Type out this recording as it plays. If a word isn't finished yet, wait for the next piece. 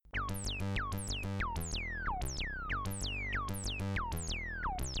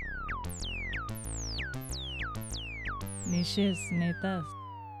Nei šis, nei tas.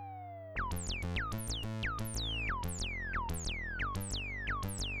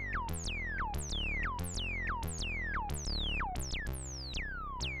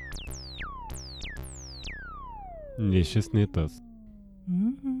 Nei šis, nei tas.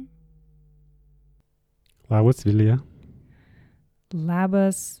 Mhm. Labas, Vilija.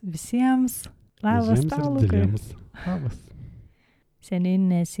 Labas visiems. Labas Mažiems ir tau, Lukai. dideliems. Labas. Seniai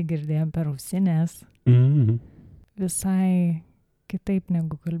nesigirdėjom per ausinės. Mhm. Visai kitaip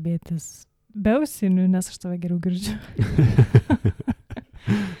negu kalbėtis be ausinių, nes aš tave geriau girdžiu.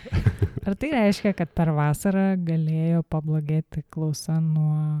 Ar tai reiškia, kad per vasarą galėjo pablogėti klausa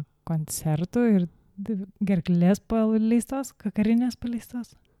nuo koncertų ir gerklės paleistos, kakarinės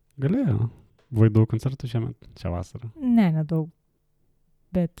paleistos? Galėjo. Buvai daug koncertų šią vasarą. Ne, nedaug.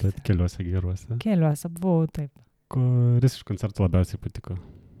 Bet Keliuose geruose. keliuose buvau taip. Kuris iš koncertų labiausiai patiko?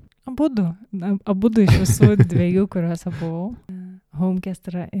 Abudu iš visų dviejų, kuriuose buvau.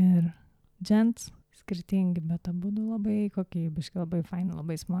 Homekestra ir Gents. Skirtingi, bet abudu labai kokybiški, labai faini,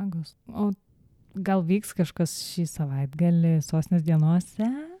 labai smagus. O gal vyks kažkas šį savaitgalį sostinės dienose?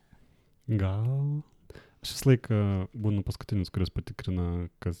 Gal. Aš visą laiką būnu paskutinis, kuris patikrina,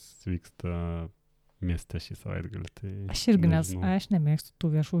 kas vyksta mieste šį savaitgalį. Tai Aš irgi, nes nežinau. aš nemėgstu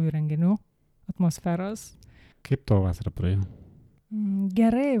tų viešųjų renginių, atmosferos. Kaip tavo vasara praėjo?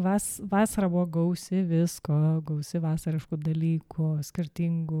 Gerai, vasara buvo gausi visko, gausi vasariškų dalykų,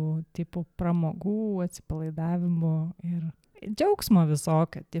 skirtingų tipų pramogų, atsipalaidavimų ir džiaugsmo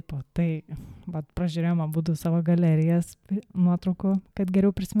visokio tipo. Tai pražiūrėjom abudu savo galerijas nuotraukų, kad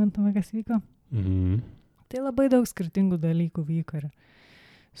geriau prisimintume, kas vyko. Mhm. Tai labai daug skirtingų dalykų vyko ir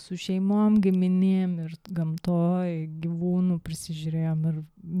su šeimom, giminėm ir gamtoj, gyvūnų prisižiūrėjom ir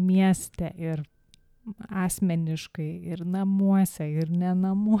mieste, ir asmeniškai, ir namuose, ir ne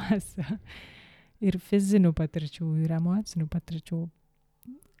namuose, ir fizinių patirčių, ir emocinių patirčių.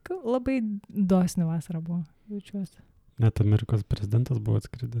 Labai dosni vasara buvo, jaučiuosi. Net Amerikos prezidentas buvo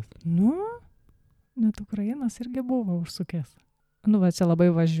atskridęs. Net Ukrainos irgi buvo užsukęs. Čia labai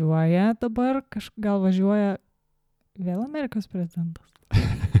važiuoja dabar, gal važiuoja vėl Amerikos prezidentas.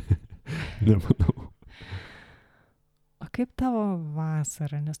 Nemanau. O kaip tavo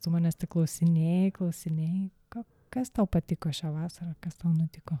vasara? Nes tu manęs tik klausinėjai. Kas tau patiko šią vasarą? Kas tau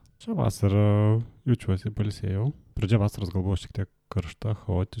nutiko? Šią vasarą jaučiuosi pailsėjau. Pradžia vasaros gal buvo šiek tiek karšta,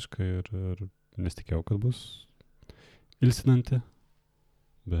 chaotiška ir nesitikėjau, kad bus ilsinanti.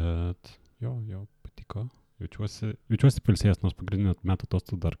 Bet jo, patiko. Jaučiuosi pailsėjęs, nors pagrindinio metų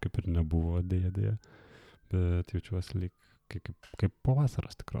atostogų dar kaip ir nebuvo, dėja. Bet jaučiuosi lyg kaip po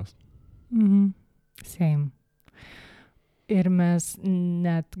vasaros tikros. Same. Ir mes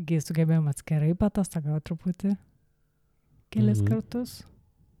netgi sugebėjom atskirai patostogauti truputį kelis kartus.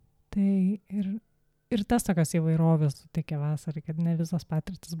 Tai ir tas tokios įvairovės suteikė vasarai, kad ne visos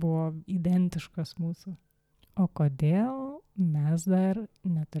patirtis buvo identiškos mūsų. O kodėl mes dar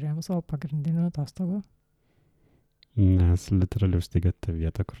neturėjom savo pagrindinių atostogų? Nes literaliai užsteigėte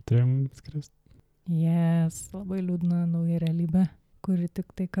vietą, kur turėjom skristi. Labai liūdna nauja realybė, kuri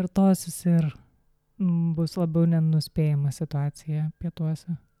tik tai kartosis ir bus labiau nenuspėjama situacija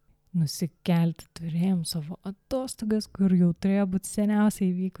pietuose. Nusikelti turėjom savo atostogas, kur jau turėjo būti seniausiai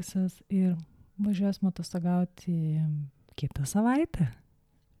įvykusios ir važiuosim atostogauti kitą savaitę.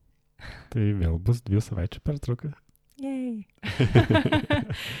 Tai vėl bus 2 savaičių pertrauka. Jej!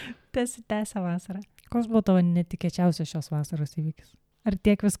 Tęsia vasarą. Koks buvo tavo netikėčiausias šios vasaros įvykis? Ar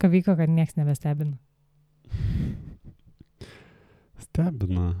tiek visko vyko, kad nieks nebestebina?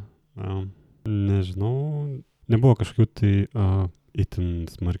 Stebina. Nežinau, nebuvo kažkokių tai itin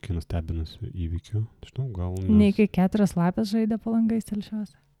smarkiai nustebinusių įvykių. Žinau, gal nes... Nei kai 4 lapės žaidė po langais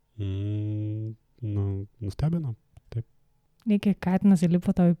telšiuose? Nustebino, taip. Nei kai katinas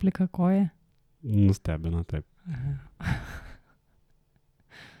įlipo tau į pliką koją? Nustebino, taip.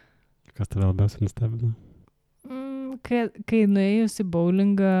 Kas tave labiausiai nustebino? Kai nuėjus į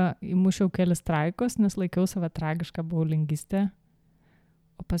boulingą, įmušiau kelis straikus, nes laikiau save tragišką boulingistę.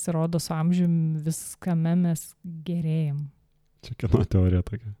 O pasirodo, su amžiumi viskame mes gerėjam. Čia kieno teorija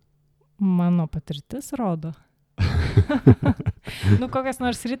tokia? Mano patirtis rodo. Kokias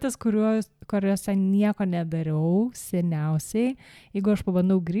nors rytis, kuriuose nieko nedariau seniausiai. Jeigu aš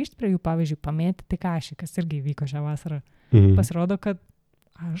pabandau grįžti prie jų, pavyzdžiui, pamėtyti kašį, kas irgi vyko šią vasarą, pasirodo, kad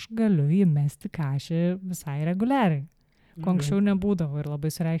aš galiu įmesti kašį visai reguliariai. Ko anksčiau nebūdavo ir labai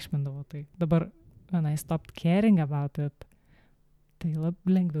sureikšmindavo. Tai dabar, when I stopped caring about it, tai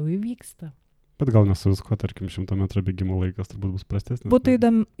lengviau įvyksta. Bet gal nesuvisko, tarkim, 100 metrų bėgimo laikas turbūt bus prastesnis. Būtų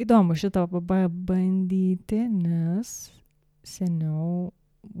įdomu šitą pabandyti, nes seniau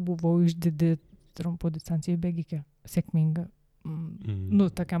buvau išdidi trumpų distancijų bėgikė. sėkminga. Nu,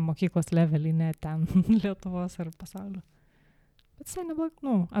 tokiam mokyklos levelį, ne ten Lietuvos ar pasaulio. Bet visai neblag,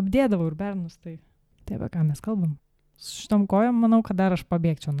 apdėdavau ir bernus, tai apie ką mes kalbam. Su šitom kojom, manau, kad dar aš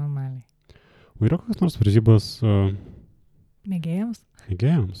pabėgčiau normaliai. O yra kokios nors varžybos... Mėgėjams?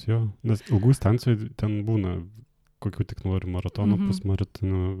 Mėgėjams, jo. Nes ilgų stancijų ten būna, kokių tik nori maratonų,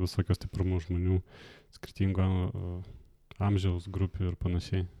 pusmaratonų, visokios stiprumo žmonių, skirtingo amžiaus grupių ir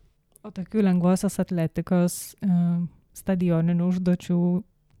panašiai. O tokių lengvosios atletikos stadioninių užduočių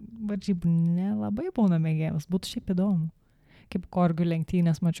varžybų nelabai būna mėgėjams. Būtų šiaip įdomu. Kaip korgių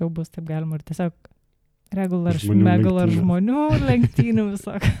lenktynės, mačiau, bus taip galima ir tiesiog regular žmonių lenktynių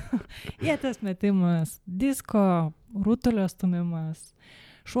visokio. Ietės metimas, disko, rutulio stumimas,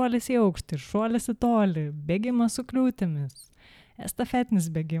 šuolis į aukštį, šuolis į tolį, bėgimas su kliūtimis,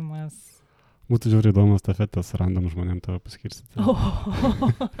 estafetinis bėgimas. Būtų žiūrėjau įdomu estafetės randam žmonėm tavo paskirstyti.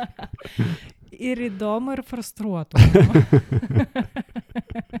 Ir įdomu, ir frustruotų.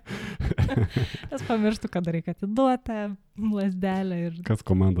 Nes pamirštų, kad reikia atiduoti lasdelę. Ir... Kas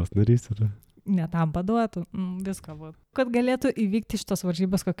komandos narys yra? Ne tam paduotų, visko būtų. Kad galėtų įvykti šitos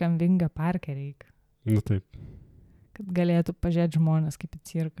varžybos kokiam Vingio parke reikia. Nu taip. Kad galėtų pažiūrėti žmonės kaip į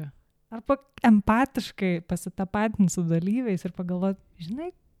cirką. Arba empatiškai pasitapatinti su dalyviais ir pagalvoti, žinai,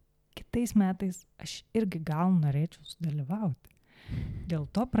 kitais metais aš irgi gal norėčiau sudalyvauti. Dėl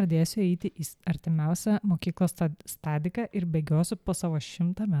to pradėsiu eiti į artimiausią mokyklos stadiką ir bėgiosiu po savo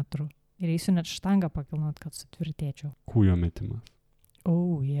 100 metrų. Ir eisiu net štangą pakilnot, kad sutvirtėčiau. Kūjo metimas.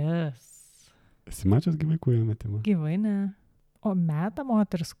 Oh, yes. Esi mačias gyvai kūjo metimą? Gyvai ne. O meta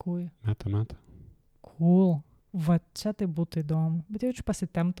moteris kūjo? Meta. Cool. Va čia tai būtų įdomu. Bet jaučiu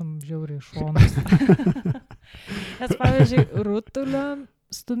pasitemptum žiauriai šonus. Nes pavyzdžiui, rutulio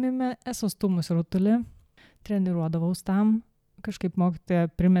stumime, esu stumus rutulį, treniruodavaus tam. Kažkaip mokytoja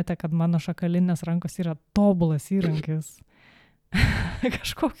primetė, kad mano šakalinės rankos yra tobulas įrankis.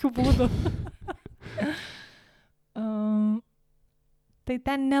 Kažkokiu būdu. Tai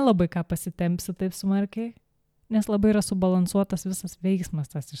ten nelabai ką pasitempsi taip smarkiai, nes labai yra subalansuotas visas veiksmas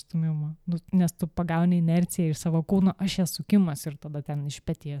tas išstumimo. Nes tu pagauni inerciją iš savo kūno, aš jas sukimas ir tada ten iš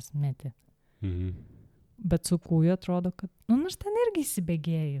peties meti. Bet su kūju atrodo, kad, nors ten irgi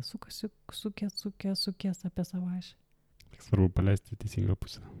įsibėgėjai, sukės apie savo ašį. Svarbu paleisti teisingą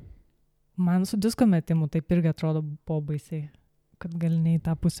pusę. Man su disko metimu taip irgi atrodo po baisiai, kad gali ne į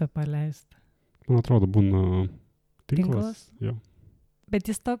tą pusę paleisti. Man atrodo, būna tinklas. Jo. Bet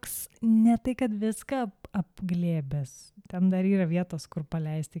jis toks ne tai, kad viską apglėbęs. Ten dar yra vietos, kur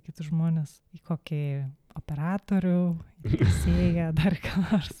paleisti kitus žmonės. Į kokį operatorių, į teisėją, dar ką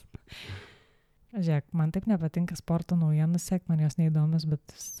nors. Žiūrėk, man taip nepatinka sporto naujienos, man jos neįdomios, bet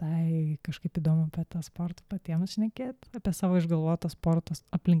visai kažkaip įdomu apie tą sportą patiems šnekėti, apie savo išgalvotos sportos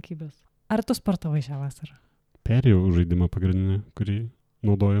aplinkybės. Ar tu sportavai šią vasarą? Perėjau žaidimą pagrindinį, kurį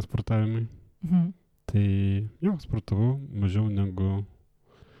naudoju sportavimui. Tai jo, sportavau mažiau negu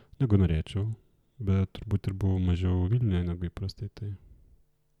norėčiau, bet turbūt ir buvau mažiau Vilniuje negu įprastai.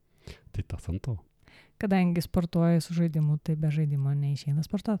 Tai tas ant to. Kadangi sportuoji su žaidimu, tai be žaidimo neišeina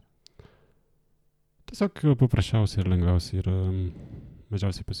sportuoti? Tiesiog paprasčiausiai ir lengviausiai yra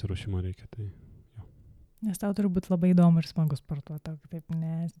mažiausiai pasiruošimo reikia. Tai, jo. Nes tau turi būti labai įdomu ir smagu sportuoti, tau taip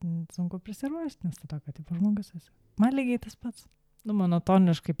sunku prisiruošti, nes tu tokio tipo žmogus esi. Man lygiai tas pats.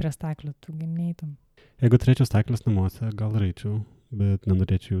 Monotoniškai prie staklio tu neitum. Jeigu turėčiau staklės namuose, gal reičiau, bet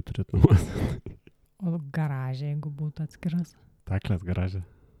nenorėčiau jų turėti namuose. O garažė, jeigu būtų atskiras? Staklės garažė.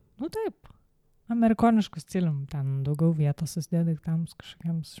 Nu taip. Amerikoniškus stilium, ten daugiau vietos susidėjo daiktams,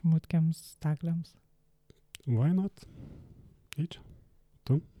 kažkokiams šmutkiams, stakliams. Why not? Eičiau.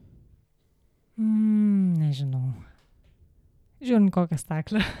 Tu? Nežinau. Žiūrint kokią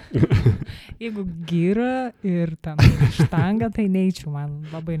staklę. Jeigu gyra ir ten štanga, tai neičiau, man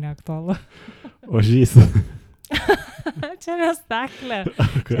labai neaktualu. Ožys. Čia ne staklė.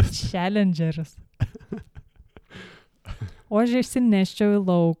 Čia challengeris. Ožį išsineščiau į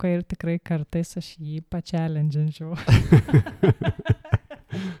lauką ir tikrai kartais aš jį pačelendžinčiau.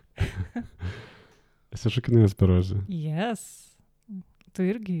 Esi šokinėjęs per ožį? Yes. Tu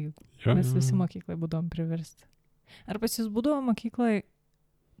irgi. Mes visi mokyklai būdom priversti. Ar pas jūs būdavo mokyklai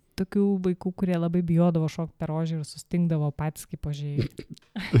tokių vaikų, kurie labai bijodavo šokti per ožį ir sustingdavo patys kaip ožiai?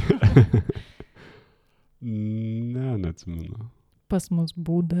 Ne, neatsimenu. Pas mus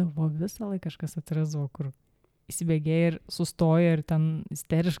būdavo visą laiką kažkas atsirasdavo, kur įsibėgėja ir sustoja ir ten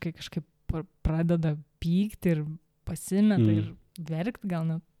isteriškai kažkaip pradeda pykti ir pasimeta ir verkti, gal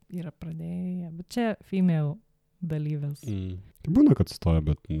net yra pradėję. Bet čia female dalyvės. Tai būna, kad stoja,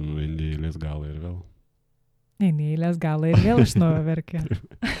 bet eini eilės galą ir vėl. Eini eilės galą ir vėl iš naujo verkia.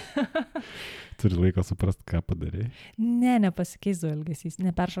 Turi laiko suprast, ką padarė. Ne, nepasikeisdavo elgesys,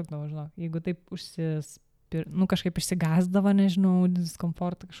 neperšokdavo, žinok. Jeigu taip kažkaip išsigasdavo, nežinau,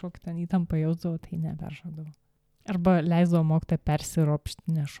 diskomfortą kažkokį ten įtampą jausdavo, tai neperšokdavo. Arba leisdavo mokytoją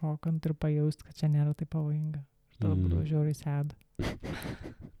persiropšti nešokant ir pajausti, kad čia nėra taip pavojinga. Tada būdavo žiauriai sėda.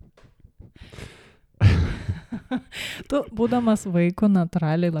 Tu, būdamas vaiku,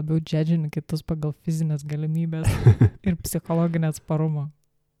 natūraliai labiau džedžini kitus pagal fizinės galimybės ir psichologinę atsparumą.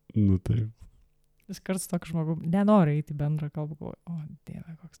 Nu taip. Vis karts toks žmogus nenori eiti bendrą kalbą. O,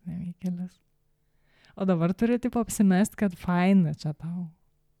 dieve, koks nevykėlis. O dabar turi taip apsimest, kad faina čia tau.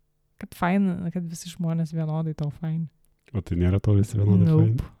 Kad faina, kad visi žmonės vienodai tau faini. O tai nėra to visi vienodai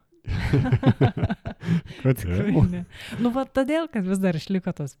faini? Kodėl? Nu, va, todėl, kad vis dar išliko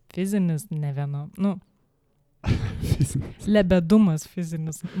tas fizinis, ne vieno, lebedumas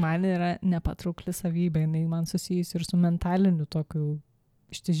fizinis. Man yra nepatraukli savybė, jinai man susijusi ir su mentaliniu tokiu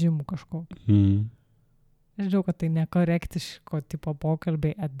ištižimu kažkokiu. Aš žinau, kad tai nekorektiško tipo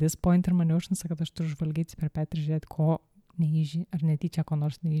pokalbiai at this point ir mane užnisa, kad aš turiu žvalgyti per petį ir žiūrėti, ko ar netyčia ko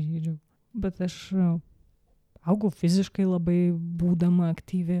nors neįžydžiau. Bet aš augau fiziškai labai būdama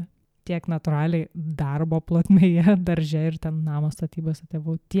aktyvi, tiek natūraliai darbo plotmėje, darže ir ten namo statybose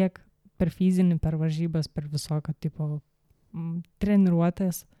tėvų, tiek per fizinį, per varžybas, per visokio tipo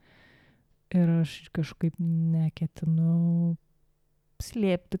treniruotės. Ir aš kažkaip neketinu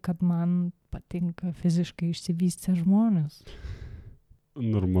slėpti, kad man patinka fiziškai išsivystę žmonės.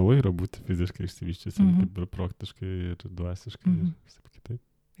 Normalu yra būti fiziškai išsivyščiusiam, kaip ir praktiškai, ir dvasiškai, ir visai kitaip.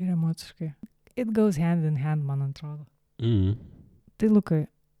 Ir emociškai. It goes hand in hand, man atrodo. Tai Lukai,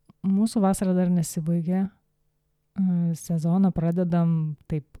 mūsų vasara dar nesibaigė. Sezoną pradedam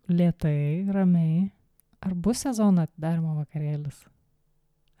taip lėtai, ramiai. Ar bus sezono atidarymo vakarėlis?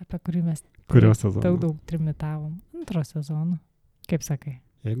 Apie kurį mes daug trimitavom. Antro sezono. Kaip sakai?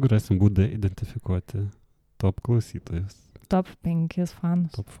 Jeigu rasim būdą identifikuoti top klausytojus. Top 5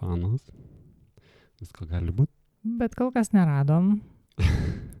 fanus. Top fanus. Visko gali būti. Bet kol kas neradom.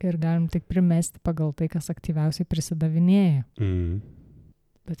 Ir galim tik primesti pagal tai, kas aktyviausiai prisidavinėja.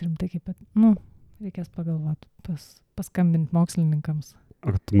 Bet rimtai kaip, reikės pagalvoti, paskambinti mokslininkams.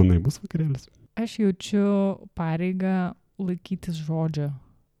 Ar tu manai bus vakarėlis? Aš jaučiu pareigą laikytis žodžio.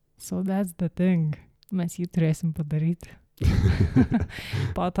 So that's the thing. Mes jį turėsim padaryti.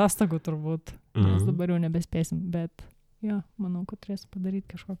 Po atostogų turbūt. Mes dabar jau nebespėsim, bet jo, manau, kad turėsim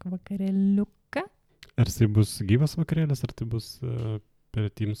padaryti kažkokį vakarėliuką. Ar tai bus gyvas vakarėlis, ar tai bus per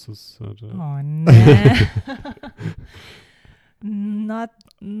Teamsus? Ar... O, ne. Not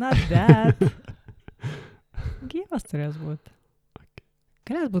that. Gyvas turės būti.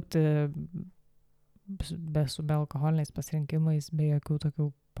 Galės būti be alkoholiniais pasirinkimais, be jokių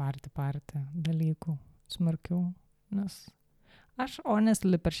tokių party dalykų, smarkių. Nes aš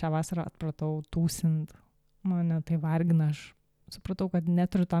honestly per šią vasarą atpratau tūsint. Mane tai vargina, aš supratau, kad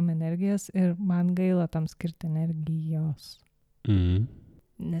neturiu tam energijos ir man gaila tam skirti energijos.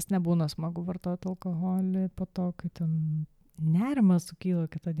 Nes nebūna smagu vartoti alkoholį po to, kai ten nerimas sukyla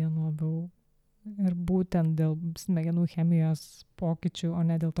kitą dieną labiau. Ir būtent dėl smegenų chemijos pokyčių, o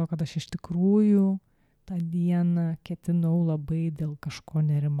ne dėl to, kad aš iš tikrųjų tą dieną ketinau labai dėl kažko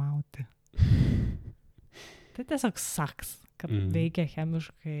nerimauti. Tai tiesiog saks, kad veikia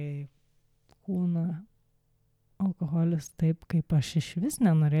chemiškai kūną alkoholis taip, kaip aš iš vis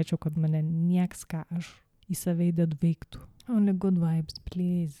nenorėčiau, kad mane nieks, ką aš į save įdedu veiktų. Only good vibes,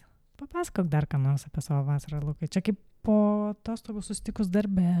 please. Papasakok dar ką nors apie savo vasarą, Lukai. Čia kaip po atostogų susitikus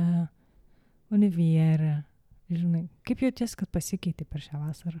darbe, univiere. Žinai, kaip jauties, kad pasikeitė per šią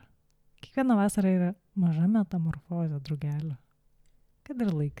vasarą? Kiekviena vasara yra maža metamorfozė, drugelio. Kad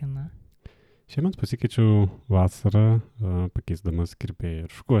ir laikina. Šiemet pasikeičiau vasarą, pakeisdamas kirpėją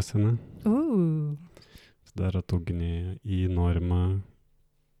ir šukuoseną. Dar atauginėja į norimą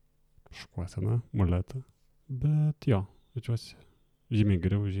šukuoseną, muletą. Bet jo, jaučiuosi žymiai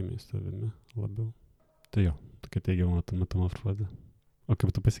geriau, žymiai savimi labiau. Tai jo, tokia teigiama metamorfozė. O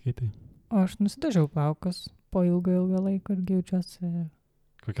kaip tu pasikeitai? O aš nusidažiau plaukus po ilgo laiko ir jaučiuosi...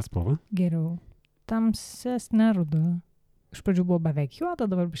 Kokia spalva? Geriau. Tamsesnė ruduo. Iš pradžių buvo beveik juoda,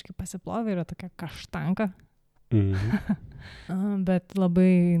 dabar biškai pasiplovė, yra tokia kaštanka. Bet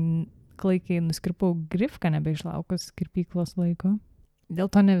labai klaikiai nuskirpau grifką, nebeišlaukus kirpyklos laiko.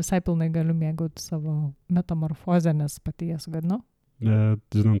 Dėl to ne visai pilnai galiu mėgauti savo metamorfozę, nes pati ją sugadinau. Bet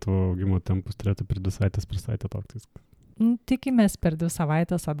žinant, tavo augimo tempus turėtų per 2 savaitės pristatyti toktis. Tikimės per 2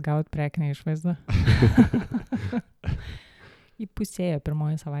 savaitės atgauti prekinę išvaizdą. Įpusėjo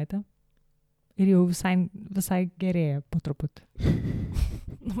 1 savaitę. Ir jau visai gerėja po truputį.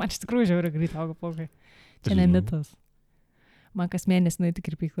 Man iš tikrųjų žiauriai greit auga plaukai. Čia ne mitas. Man kas mėnesį nueiti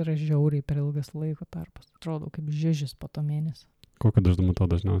kirpyklą yra žiauriai per ilgas laiko tarpas. Atrodo, kaip žižis po to mėnesį. Kokio dažnumo to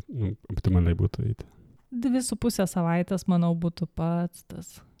optimaliai būtų eiti? 2,5 savaitės, manau, būtų pats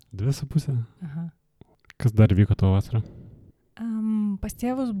tas. 2,5? Aha. Kas dar vyko tavo vasarą? Pas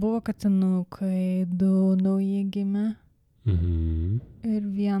tėvus buvo katinukai, 2 nauji gimė. Ir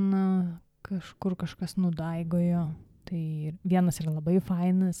vieną kažkur kažkas nudaigojo. Tai vienas yra labai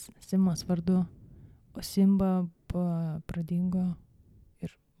fainas, Simas vardu, o Simba pradingo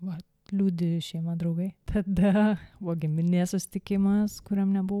ir liūdi šeima draugai. Tada buvo giminės susitikimas,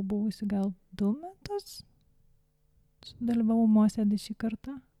 kuriam nebuvau buvusi gal 2 metus. Dalyvavau mosėdį šį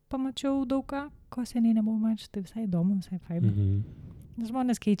kartą. Pamačiau daug ką, ko seniai nebuvau mačius. Tai visai įdomu, visai faina.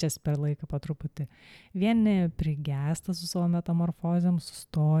 Žmonės keičiasi per laiką po truputį. Vieni prigęsta su savo metamorfozėm,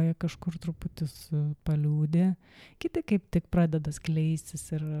 sustoja kažkur truputį paliūdė. Kiti kaip tik pradeda skleistis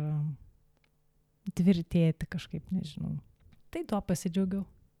ir tvirtėti kažkaip, nežinau. Tai tuo pasidžiaugiau.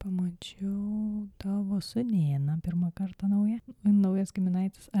 Pamačiau tavo sūnėną pirmą kartą naujas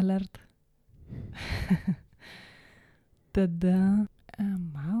giminaitis, alert. Tada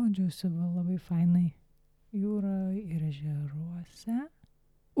maudžiausi labai fainai jūra ir ežeruose.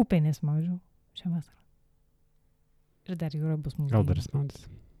 Upėnės maudžiau šią vasarą. Ir dar jūra bus mūsų. Gal dar smaudys?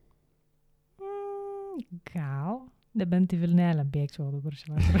 Gal. Nebent į Vilnelę bėgčiau dabar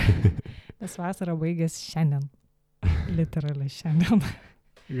šią vasarą. Nes vasara baigėsi šiandien. Literaliai šiandien.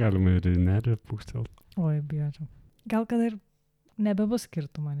 Galima ir į nerį pūkštelt. Oi, bijočiau. Gal kada ir nebebus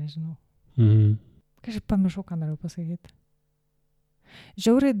skirtumo, nežinau. Kažkaip pamiršau, ką norėjau pasakyti.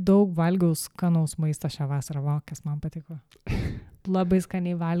 Žiauriai daug valgiau skanaus maisto šią vasarą, kas man patiko. Labai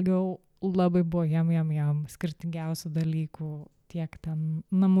skaniai valgiau, labai buvo jam, skirtingiausių dalykų, tiek ten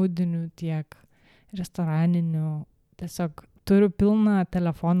namudinių, tiek restoraninių. Tiesiog turiu pilną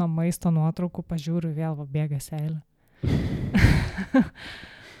telefono maisto nuotraukų, pažiūriu vėl, bėga seilė.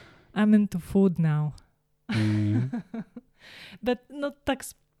 I'm into food now. Bet,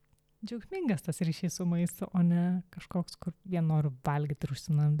 toks džiaugsmingas tas ryšys su maistu, o ne kažkoks, kur vien noriu valgyti ir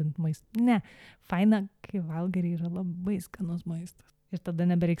užsinambinti maistą. Ne, faina, kai valgai yra labai skanus maistas. Ir tada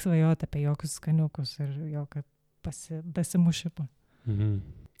nebereiks svajoti apie jokius skaniukus ir jokio dasimušimo.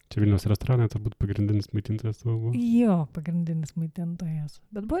 Čia Vilniaus restoranai turbūt pagrindinis maitintojas tavo buvo? Jo, pagrindinis maitintojas.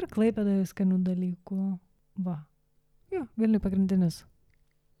 Bet buvo ir Klaipėdoje skanių dalykų. Va. Jo, Vilniui pagrindinis.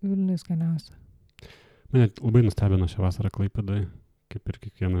 Vilniui skaniausia. Mane labai nustebino šią vasarą Klaipėdoje, kaip ir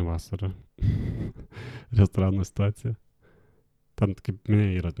kiekvieną vasarą restoranų situacija. Ten, kaip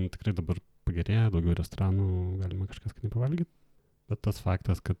minėjai, yra tikrai dabar pagerėja, daugiau restoranų, galima kažkas skaniai pavalgyti. Bet tas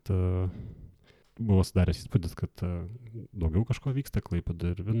faktas, kad buvo sudaręs įspūdis, kad daugiau kažko vyksta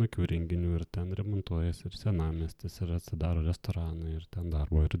Klaipėdoje ir vienokių renginių, ir ten remontuojasi, ir senamiestis, ir atsidaro restoranai, ir ten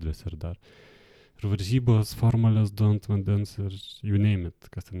darbo erdvės, ir dar. Ir varžybos, formulės, ant vandens, ir you name it,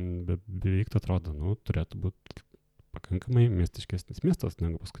 kas ten beveiktų atrodo, turėtų būti pakankamai miestiškesnis miestas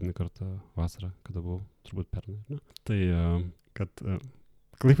negu paskutinį kartą vasarą, kada buvau, turbūt pernai. Ne? Tai, kad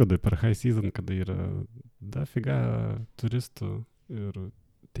Klaipėdoje per high season, kada yra dafiga turistų ir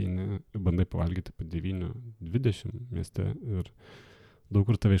bandai pavalgyti po 9-20 mieste ir daug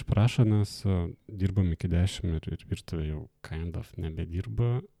kur tave išprašo, nes dirbam iki 10 ir virtuvė jau kind of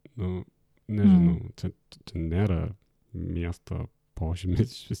nebedirba. Nežinau, čia nėra miesto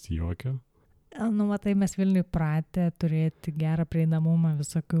požymis vis jokio. Matai, mes Vilniui pratę turėti gerą prieinamumą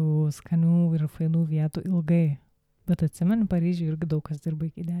visokių skanių ir fainų vietų ilgai. Bet atsimeni, Paryžiui irgi daug kas dirba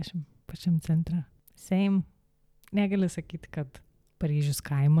iki 10 pačiam centre. Same. Negali sakyti, kad Paryžius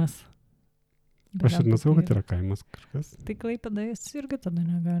kaimas. Aš ir nesakau, kad yra kaimas kažkas. Tai Klaipėdoje irgi tada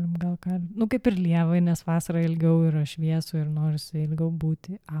negalim, gal galim. Kaip ir Lievai, nes vasarą ilgiau yra šviesu ir norisi ilgiau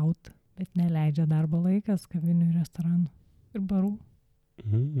būti out, bet neleidžia darbo laikas kavinių ir restoranų ir barų.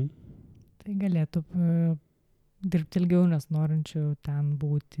 Tai galėtų dirbti ilgiau, nes norinčių ten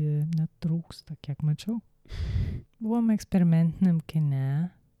būti netrūksta, kiek mačiau. Buvome eksperimentiniam kine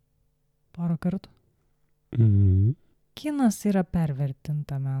porą kartų. Kinas yra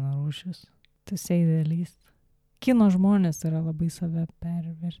pervertinta meno rūšis. To say the least. Kino žmonės yra labai save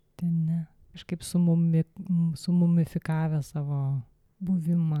pervertinę. Kažkaip sumumifikavę savo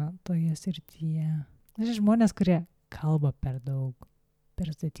buvimą toje srityje. Žmonės, kurie kalba per daug, per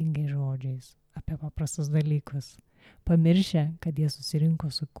sudėtingai žodžiais, apie paprastus dalykus, pamiršę, kad jie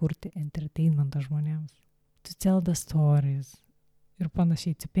susirinko sukurti entertainmentą žmonėms. To tell the stories ir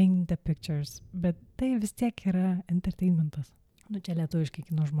panašiai, to paint the pictures, bet tai vis tiek yra entertainmentas. Čia lietuviškai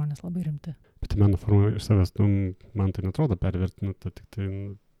kino žmonės labai rimti. Bet meno forma iš savęs, man tai netrodo pervertinta, tik tai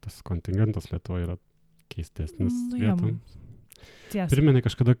tas kontingentas Lietuvoje yra keistesnis vietom. Priminė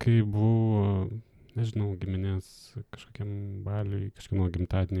kažkada, kai buvau nežinau, giminės kažkokiam baliui, kažkieno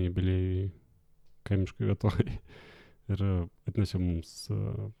gimtadieniai, jubiliejai, kaimiškai vietoj. Ir atnešė mums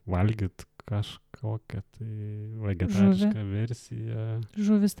valgyt kažkokią tai vegetarišką versiją.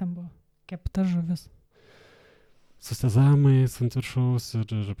 Žuvis ten buvo, kepta žuvis. Su sezamais ant viršaus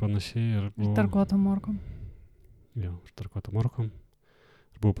ir panašiai. Ir tarkuotom morkom. Jo, tarkuotom morkom.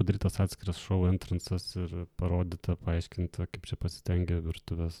 Ir buvo padarytas atskiras show entrancas ir parodyta, paaiškinta, kaip čia pasitengė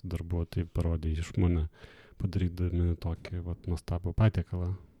virtuvės darbuotojai, parodė išmonę, padarydami tokį nuostabų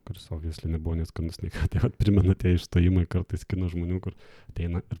patiekalą, kuris obviously nebuvo neskanus nei ką. Tai primena tie išstojimai kartais kino žmonių, kur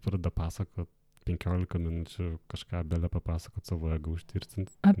ateina ir pradeda pasakot 15 minučių kažką belę papasakot, savo ego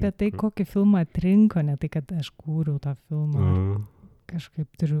užtirstint. Apie tai, kokį filmą atrinko, ne tai, kad aš kūriau tą filmą. Kažkaip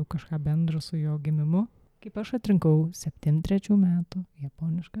turiu kažką bendro su jo gimimu. Kaip aš atrinkau 73 metų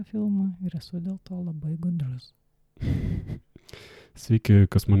japonišką filmą ir esu dėl to labai gudrus. Sveiki,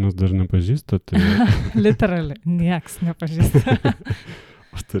 kas manęs dar nepažįsta. Tai... Literaliai, nieks nepažįsta.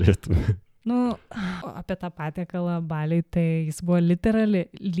 Aš turėtume. Apie tą patiekalą baliai, tai jis buvo literaliai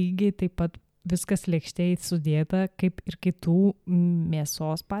lygiai taip pat viskas lėkštėj sudėta, kaip ir kitų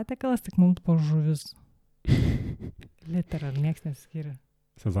mėsos patiekalas, tik mums po žuvis. Literaliai, nieks neskyrė.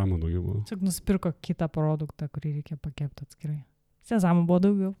 Sezamo daugiau buvo. Tiesiog nusipirko kitą produktą, kurį reikia pakepti atskirai. Sezamo buvo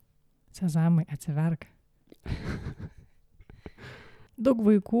daugiau. Sezamai, atsiverk. Daug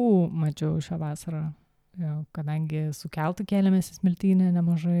vaikų mačiau šią vasarą, kadangi su keltu kėlėmės į Smiltynę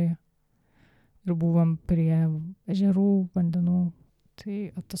nemažai ir buvom prie ežerų, vandenų. Tai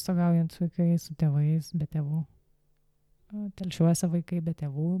atostogaujant su vaikais, su tėvais, be tėvų. Telšiuose vaikai be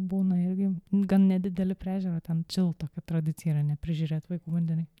tėvų būna irgi gan nedidelį priežiūrą, ten šilto, kad tradicija yra neprižiūrėti vaikų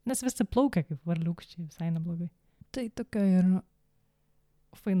vandenį. Nes visi plaukia kaip varliukščiai, visai neblogai. Tai tokia ir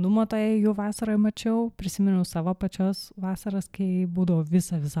fainumo tai jų vasaroje mačiau, prisiminiau savo pačios vasaras, kai būdavo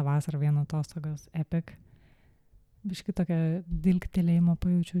visą vasarą vieną atostogas, epic. Biški tokia dilgtelėjimo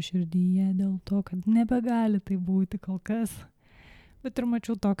pajaučiau širdyje dėl to, kad nebegali tai būti kol kas. Bet ir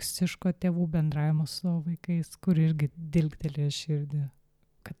mačiau toksiško tėvų bendravimo su savo vaikais, kur irgi dilgtelėjo širdį,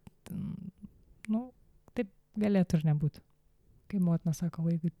 kad, taip galėtų ir nebūti. Kai motina sako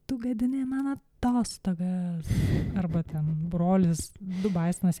vaikui, tu gadini man atostogas. Arba ten brolis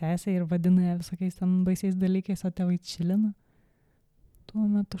dubaisina sesę ir vadina visokiais ten baisiais dalykais, o tėvai čilina tuo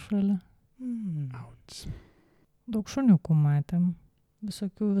metu šalia. Auts. Daug šuniukų matėm,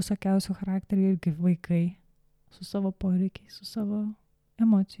 visokiausių charakterių irgi vaikai. Su savo poreikiais, su savo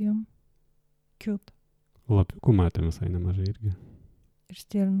emocijom. Cute. Lapiukų matėm visai nemažai irgi. Ir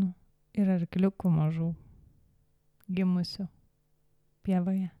stirnų. Ir arkliukų mažų. Gimusių.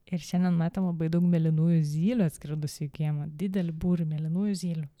 Pievoje. Ir šiandien matėm labai daug mėlynųjų zylių atskridusių į kiemą. Didelį būrį mėlynųjų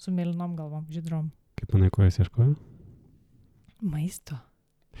zylių. Su mėlynom galvom, žydrom. Kaip manai, ko jas ieškojo? Maisto.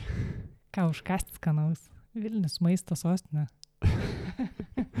 Ką užkasti skanaus. Vilnius maisto sostinė.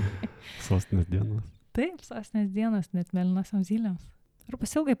 Sostinės dienos. Taip, sostinės dienos, net mėlynosiams zyliams. Ir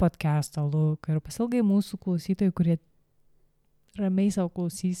pasilgai podcast'o, Luka, ir pasilgai mūsų klausytojų, kurie ramiai savo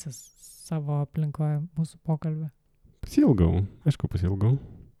klausysis savo aplinkoje mūsų pokalbį. Pasilgau, aišku pasilgau.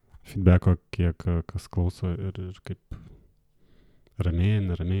 Feedbacko, kiek kas klauso ir kaip ramiai,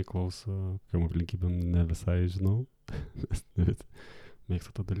 neramiai klauso, kokiam aplinkybėm ne visai žinau, nes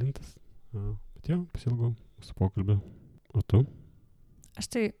mėgstu to dalintis. Bet jo, pasilgau mūsų pokalbį. O tu?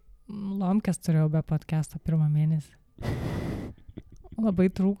 Aš tai lomkės turėjau be podcast'o pirmą mėnesį. Labai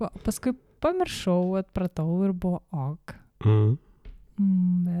trūko. Paskui pamiršau, atpratau ir buvo ok.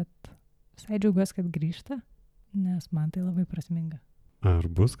 Bet visai džiaugiuosi, kad grįžta, nes man tai labai prasminga. Ar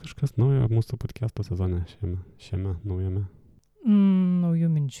bus kažkas naujo mūsų podcast'o sezone šiame naujame? Naujų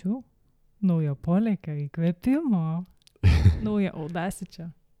minčių, naujo polėkio, įkvėpimo, naujo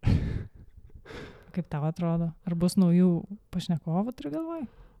audasičio. Kaip tau atrodo? Ar bus naujų pašnekovų, turiu galvoj?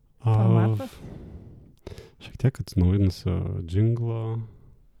 Formatas? Šiek tiek atsinaujinusio džinglo.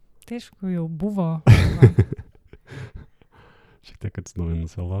 Tai aišku, jau buvo. Šiek tiek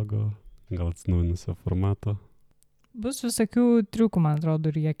atsinaujinusio logo, gal atsinaujinusio formato. Bus visokių triukų, man atrodo,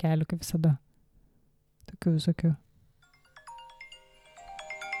 ir jie kelių, kaip visada. Tokių visokių.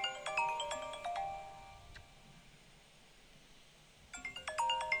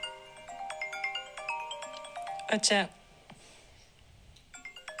 O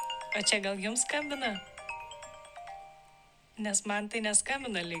čia gal jums skambina? Nes man tai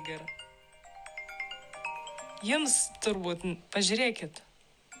neskambina lyg ir. Jums turbūt, pažiūrėkit.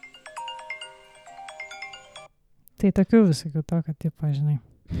 Tai tokių visokių tokio tipo, žinai.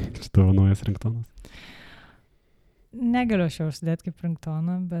 Čia tavo naujas ringtonas? Negaliu aš jau užsidėti kaip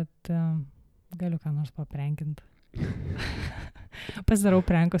ringtoną, bet galiu ką nors paprenkinti. Pasidarau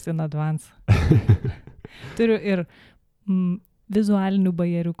prenkus in advance. Turiu ir vizualinių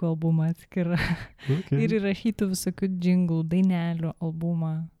bajeriukų albumą atskirą. Okay. Ir įrašytų visokių džinglų, dainelių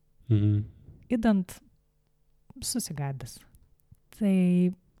albumą. Įdant susigadęs. Tai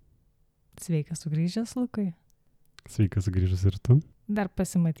sveikas sugrįžęs, Lukai. Sveikas sugrįžęs ir tu. Dar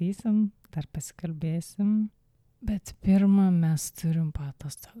pasimatysim, dar pasikalbėsim. Bet pirmą mes turim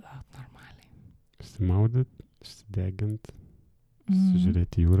paatostogauti normaliai. Išsimaudyt, išsidegint,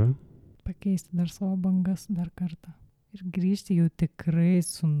 sužiūrėti jūrą. Pakeisti dar savo bangas dar kartą. Ir grįžti jau tikrai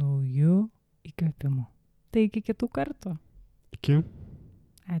su nauju įkvėpimu. Tai iki kitų kartų. Iki.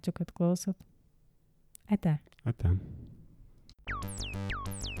 Ačiū, kad klausot. Ate. Ate.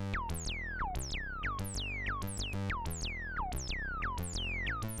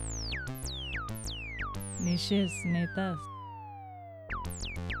 Nei šis, nei tas.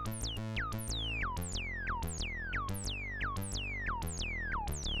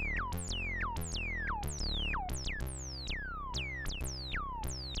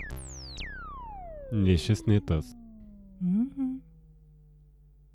 Nei šis, nei tas. Mhm.